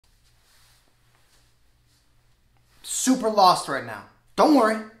super lost right now. Don't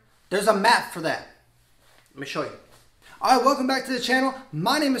worry, there's a map for that. Let me show you. Alright, welcome back to the channel.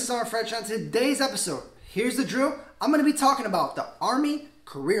 My name is Summer Fresh. On today's episode, here's the drill. I'm going to be talking about the Army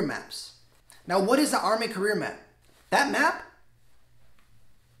career maps. Now, what is the Army career map? That map,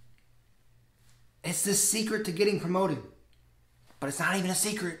 it's the secret to getting promoted. But it's not even a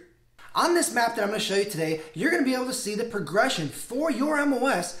secret. On this map that I'm going to show you today, you're going to be able to see the progression for your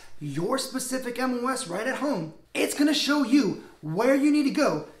MOS, your specific MOS right at home. It's going to show you where you need to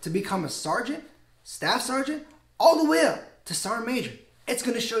go to become a sergeant, staff sergeant, all the way up to sergeant major. It's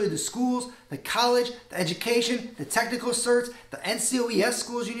going to show you the schools, the college, the education, the technical certs, the NCOES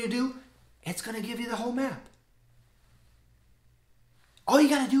schools you need to do. It's going to give you the whole map. All you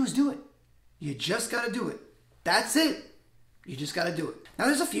got to do is do it. You just got to do it. That's it. You just got to do it. Now,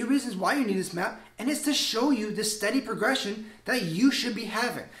 there's a few reasons why you need this map, and it's to show you the steady progression that you should be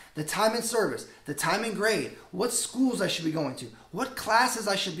having. The time in service, the time in grade, what schools I should be going to, what classes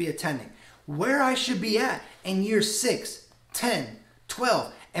I should be attending, where I should be at in year 6, 10,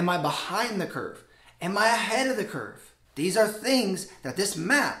 12. Am I behind the curve? Am I ahead of the curve? These are things that this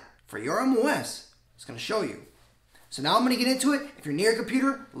map for your MOS is going to show you. So now I'm going to get into it. If you're near a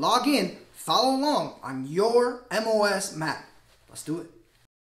computer, log in, follow along on your MOS map. Let's do it.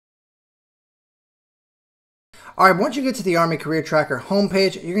 Alright, once you get to the Army Career Tracker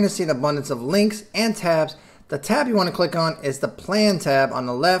homepage, you're going to see an abundance of links and tabs. The tab you want to click on is the Plan tab on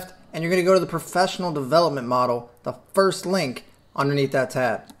the left, and you're going to go to the Professional Development Model, the first link underneath that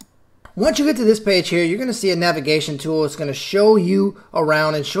tab. Once you get to this page here, you're going to see a navigation tool. It's going to show you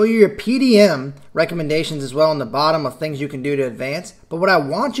around and show you your PDM recommendations as well on the bottom of things you can do to advance. But what I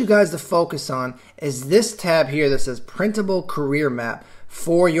want you guys to focus on is this tab here that says Printable Career Map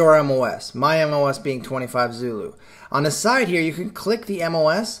for your MOS. My MOS being 25 Zulu. On the side here, you can click the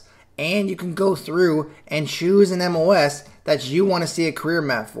MOS and you can go through and choose an MOS that you want to see a career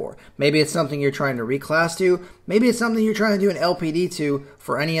map for. Maybe it's something you're trying to reclass to. Maybe it's something you're trying to do an LPD to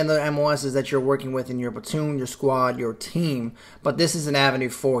for any of the MOSs that you're working with in your platoon, your squad, your team. But this is an avenue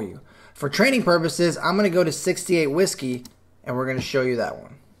for you. For training purposes, I'm going to go to 68 Whiskey and we're going to show you that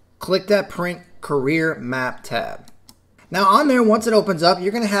one. Click that Print Career Map tab. Now on there, once it opens up,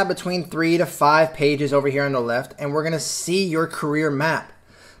 you're going to have between 3 to 5 pages over here on the left, and we're going to see your career map.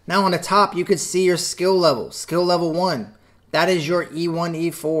 Now on the top, you could see your skill level. Skill level 1, that is your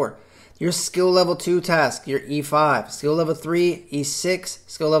E1, E4. Your skill level 2 task, your E5. Skill level 3, E6.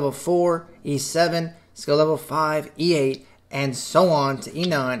 Skill level 4, E7. Skill level 5, E8, and so on to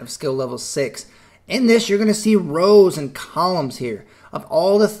E9 of skill level 6. In this, you're going to see rows and columns here of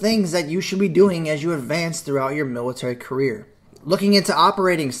all the things that you should be doing as you advance throughout your military career. Looking into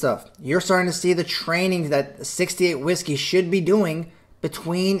operating stuff, you're starting to see the training that 68 Whiskey should be doing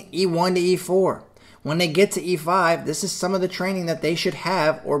between E1 to E4. When they get to E5, this is some of the training that they should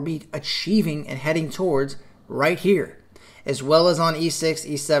have or be achieving and heading towards right here, as well as on E6,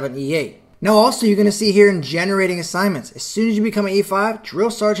 E7, E8. Now also, you're going to see here in generating assignments, as soon as you become an E5,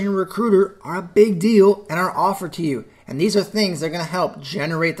 drill sergeant and recruiter are a big deal and are offered to you. And these are things that are going to help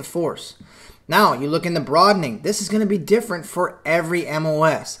generate the force. Now, you look into broadening. This is going to be different for every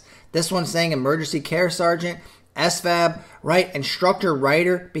MOS. This one's saying emergency care sergeant, SFAB, right? Instructor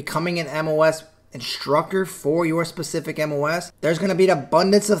writer, becoming an MOS instructor for your specific MOS. There's going to be an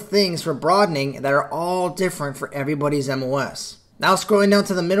abundance of things for broadening that are all different for everybody's MOS. Now scrolling down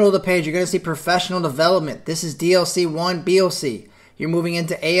to the middle of the page, you're going to see professional development. This is DLC 1, BOC. You're moving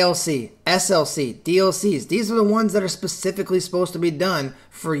into ALC, SLC, DLCs. These are the ones that are specifically supposed to be done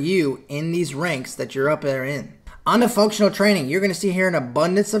for you in these ranks that you're up there in. On the functional training, you're going to see here an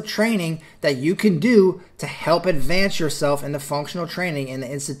abundance of training that you can do to help advance yourself in the functional training in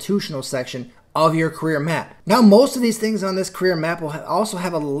the institutional section of your career map. Now, most of these things on this career map will also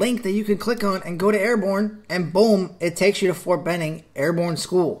have a link that you can click on and go to Airborne, and boom, it takes you to Fort Benning Airborne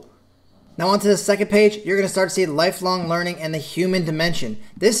School. Now onto the second page, you're going to start to see lifelong learning and the human dimension.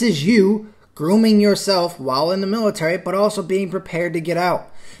 This is you grooming yourself while in the military, but also being prepared to get out.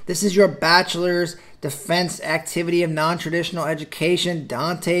 This is your bachelor's defense activity of non-traditional education,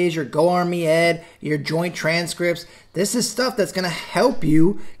 Dante's, your Go Army Ed, your joint transcripts. This is stuff that's going to help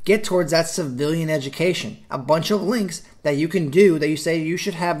you get towards that civilian education. A bunch of links that you can do that you say you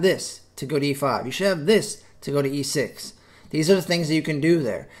should have this to go to E5. You should have this to go to E6. These are the things that you can do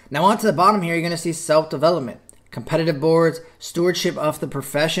there. Now onto the bottom here, you're going to see self-development, competitive boards, stewardship of the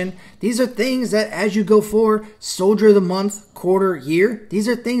profession. These are things that as you go for soldier of the month, quarter, year, these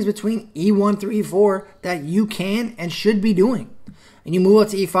are things between E1 through E4 that you can and should be doing. And you move up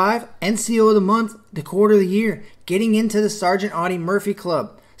to E5, NCO of the month, the quarter of the year, getting into the Sergeant Audie Murphy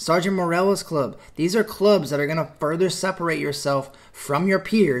Club, Sergeant Morella's club. These are clubs that are going to further separate yourself from your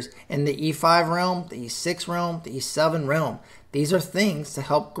peers in the E5 realm, the E6 realm, the E7 realm. These are things to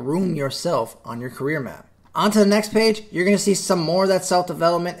help groom yourself on your career map. On to the next page, you're going to see some more of that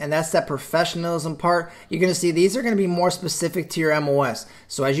self-development, and that's that professionalism part. You're going to see these are going to be more specific to your MOS.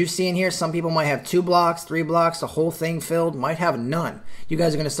 So as you see in here, some people might have 2 blocks, 3 blocks, the whole thing filled, might have none. You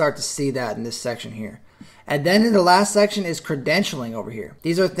guys are going to start to see that in this section here. And then in the last section is credentialing over here.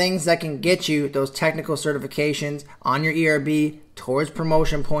 These are things that can get you those technical certifications on your ERB towards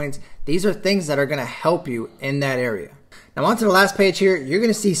promotion points. These are things that are going to help you in that area. Now on to the last page here, you're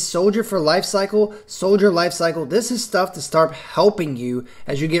going to see Soldier for Life Cycle, Soldier Life Cycle. This is stuff to start helping you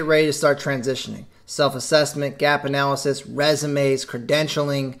as you get ready to start transitioning. Self-assessment, gap analysis, resumes,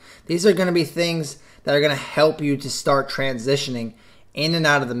 credentialing. These are going to be things that are going to help you to start transitioning in and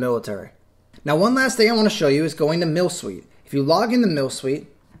out of the military. Now one last thing I want to show you is going to MilSuite. If you log in the MilSuite,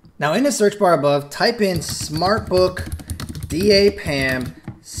 now in the search bar above, type in SmartBook DAPAM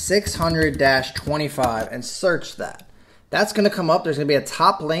 600-25 and search that. That's going to come up. There's going to be a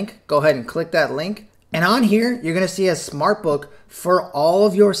top link. Go ahead and click that link. And on here, you're going to see a SmartBook for all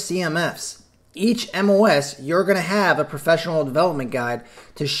of your CMFs. Each MOS, you're going to have a professional development guide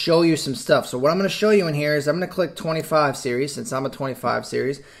to show you some stuff. So what I'm going to show you in here is I'm going to click 25 series, since I'm a 25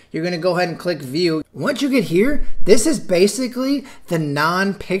 series. You're going to go ahead and click view. Once you get here, this is basically the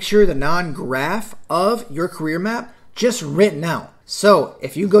non-picture, the non-graph of your career map just written out. So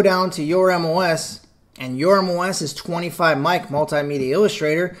if you go down to your MOS, and your MOS is 25 Mike Multimedia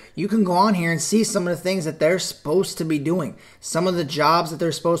Illustrator, you can go on here and see some of the things that they're supposed to be doing, some of the jobs that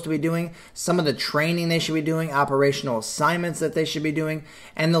they're supposed to be doing, some of the training they should be doing, operational assignments that they should be doing,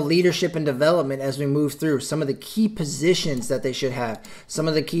 and the leadership and development as we move through, some of the key positions that they should have, some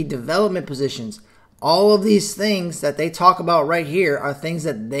of the key development positions. All of these things that they talk about right here are things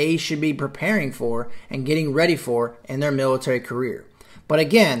that they should be preparing for and getting ready for in their military career. But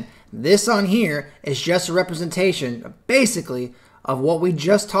again, this on here is just a representation, basically, of what we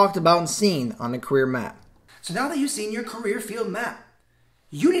just talked about and seen on the career map. So now that you've seen your career field map,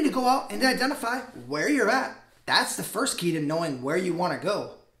 you need to go out and identify where you're at. That's the first key to knowing where you want to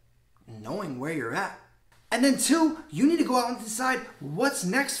go, knowing where you're at. And then 2, you need to go out and decide what's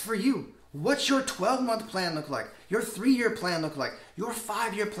next for you. What's your 12-month plan look like? Your 3-year plan look like? Your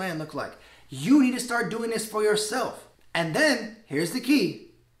 5-year plan look like? You need to start doing this for yourself. And then, here's the key.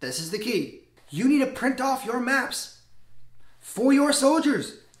 This is the key. You need to print off your maps for your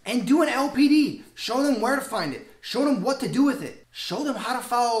soldiers and do an LPD. Show them where to find it. Show them what to do with it. Show them how to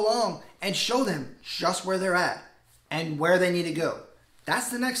follow along and show them just where they're at and where they need to go.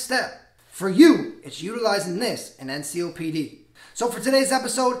 That's the next step. For you, it's utilizing this in NCOPD. So for today's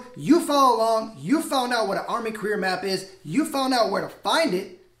episode, you follow along, you found out what an Army career map is, you found out where to find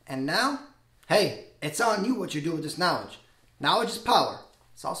it, and now, hey, it's on you what you do with this knowledge. Knowledge is power.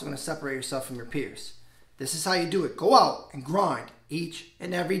 It's also going to separate yourself from your peers. This is how you do it. Go out and grind each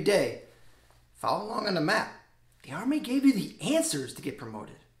and every day. Follow along on the map. The Army gave you the answers to get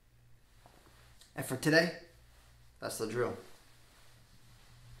promoted. And for today, that's the drill.